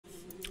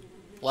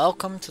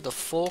Welcome to the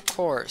full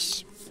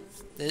course.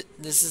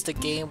 This is the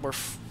game where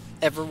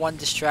everyone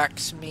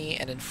distracts me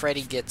and then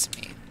Freddy gets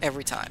me.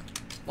 Every time.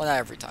 Well, not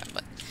every time,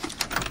 but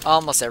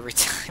almost every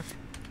time.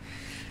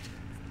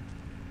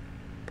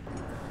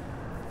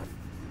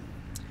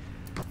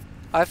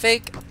 I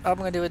think I'm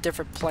gonna do a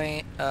different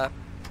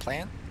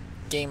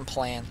game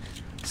plan.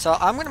 So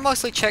I'm gonna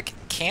mostly check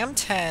cam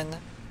 10,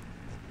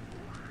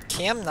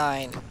 cam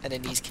 9, and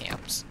then these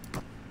cams.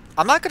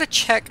 I'm not gonna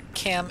check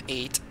cam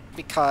 8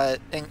 because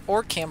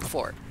or cam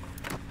 4.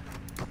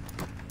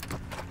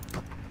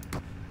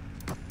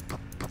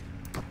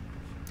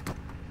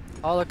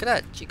 Oh, look at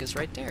that. Chica's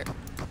right there.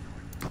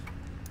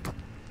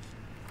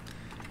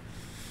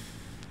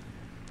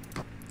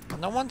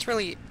 No one's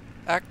really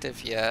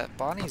active yet.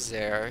 Bonnie's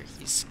there.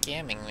 He's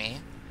scamming me.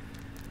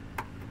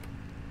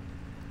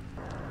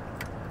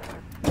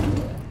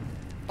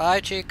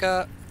 Bye,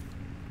 Chica.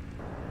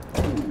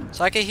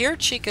 So I can hear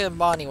Chica and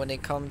Bonnie when they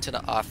come to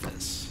the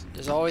office.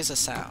 There's always a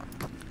sound,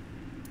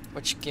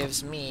 which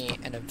gives me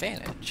an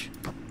advantage.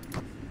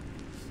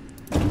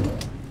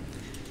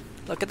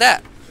 Look at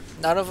that.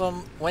 None of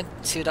them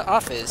went to the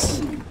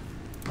office.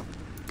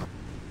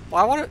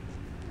 Well, I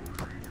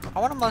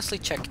want to mostly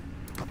check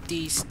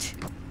these two.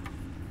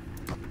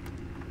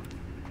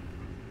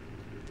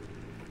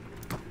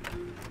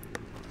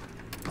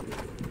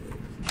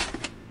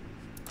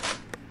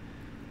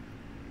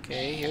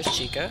 Okay, here's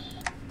Chica.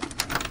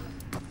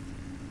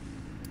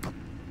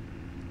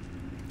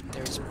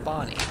 There's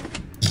Bonnie.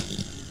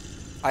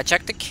 I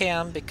checked the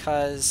cam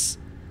because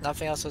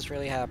nothing else was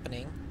really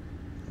happening.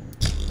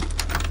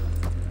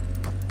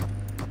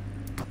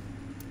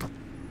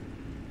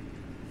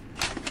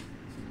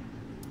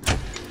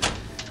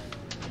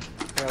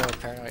 You're a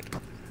little paranoid.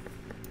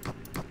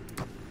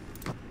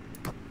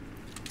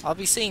 I'll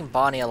be seeing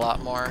Bonnie a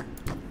lot more.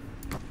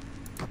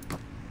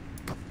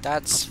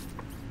 That's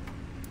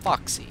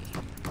Foxy.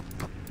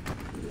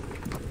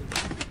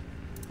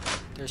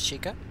 There's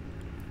Chica.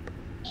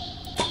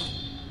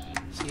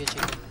 See you,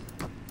 Chica.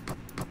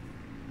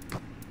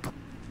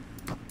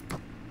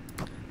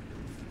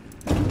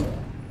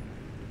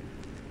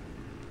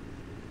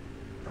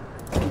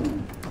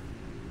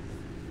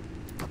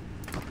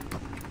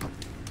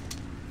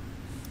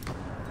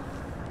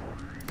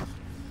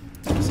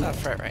 It's not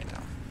Fred right now.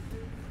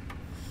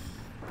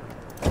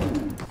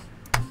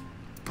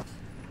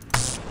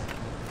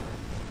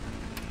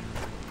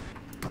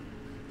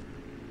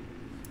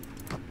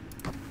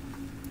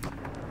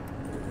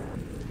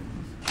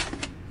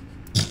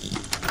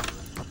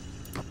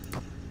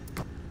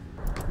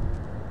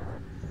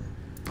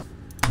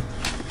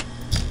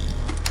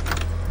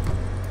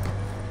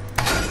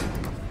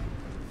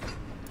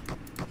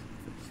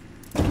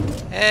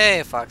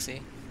 Hey,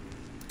 Foxy.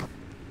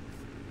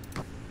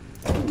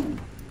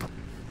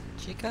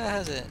 Chica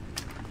hasn't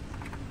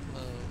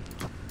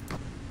moved.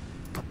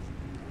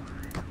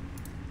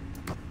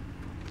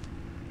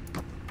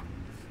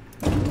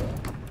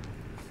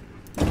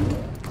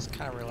 It's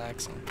kind of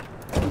relaxing.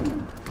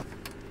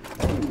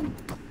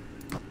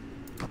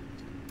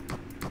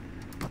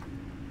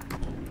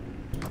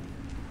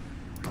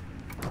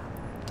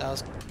 That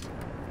was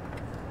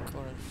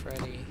Gordon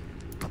Freddy.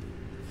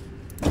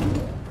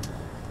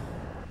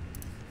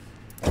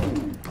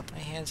 My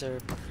hands are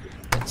a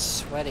bit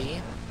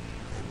sweaty.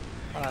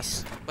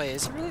 Wait,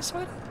 is it really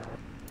sweating?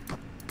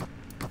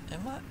 Is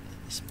my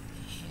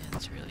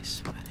hands really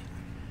sweating?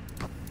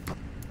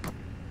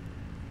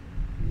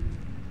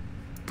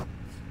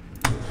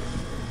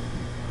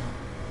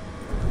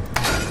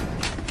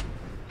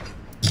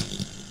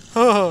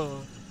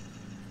 Oh!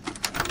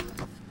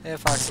 Hey,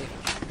 Foxy.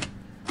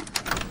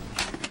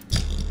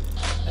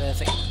 I didn't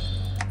think.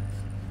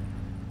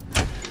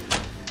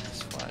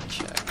 Just wanna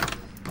check.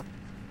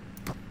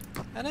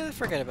 I never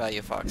forget about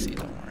you, Foxy,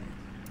 don't worry.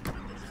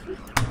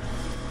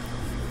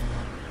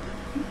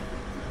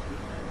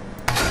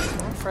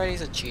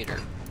 Freddy's a cheater.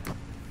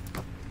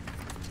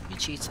 He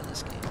cheats in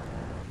this game.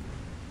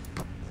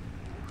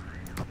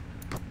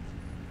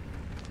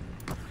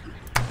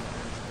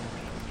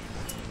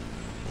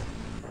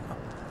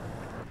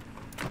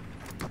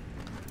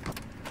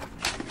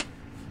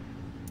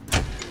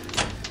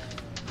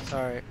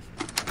 Sorry.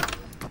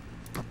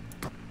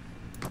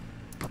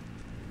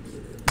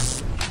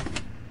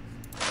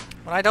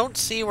 When I don't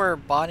see where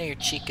Bonnie or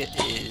Chica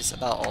is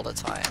about all the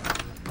time,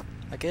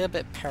 I get a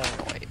bit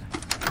paranoid.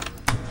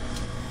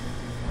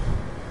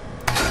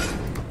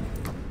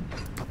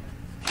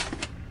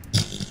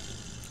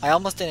 I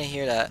almost didn't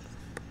hear that.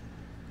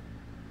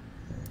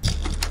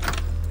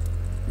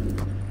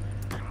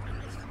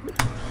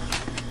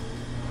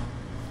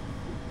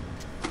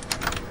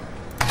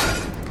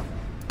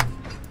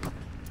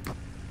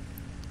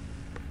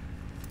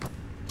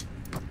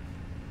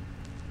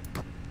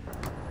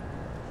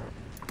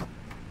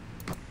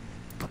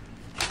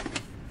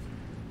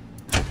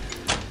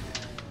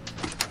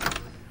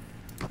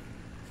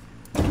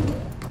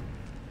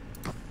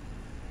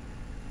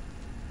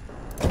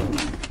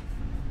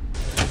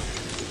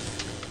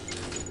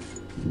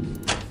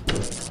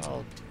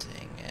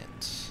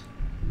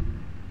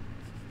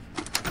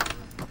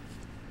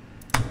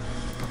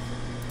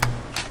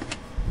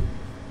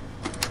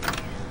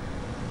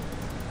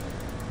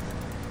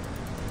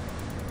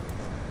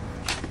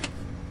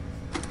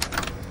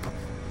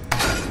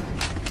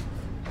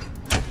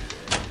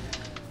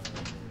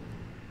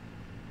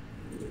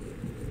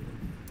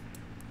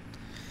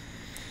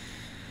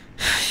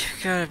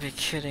 gotta be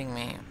kidding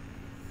me.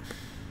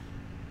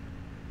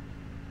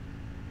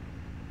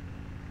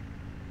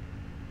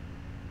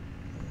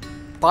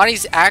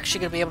 Bonnie's actually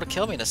gonna be able to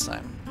kill me this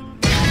time.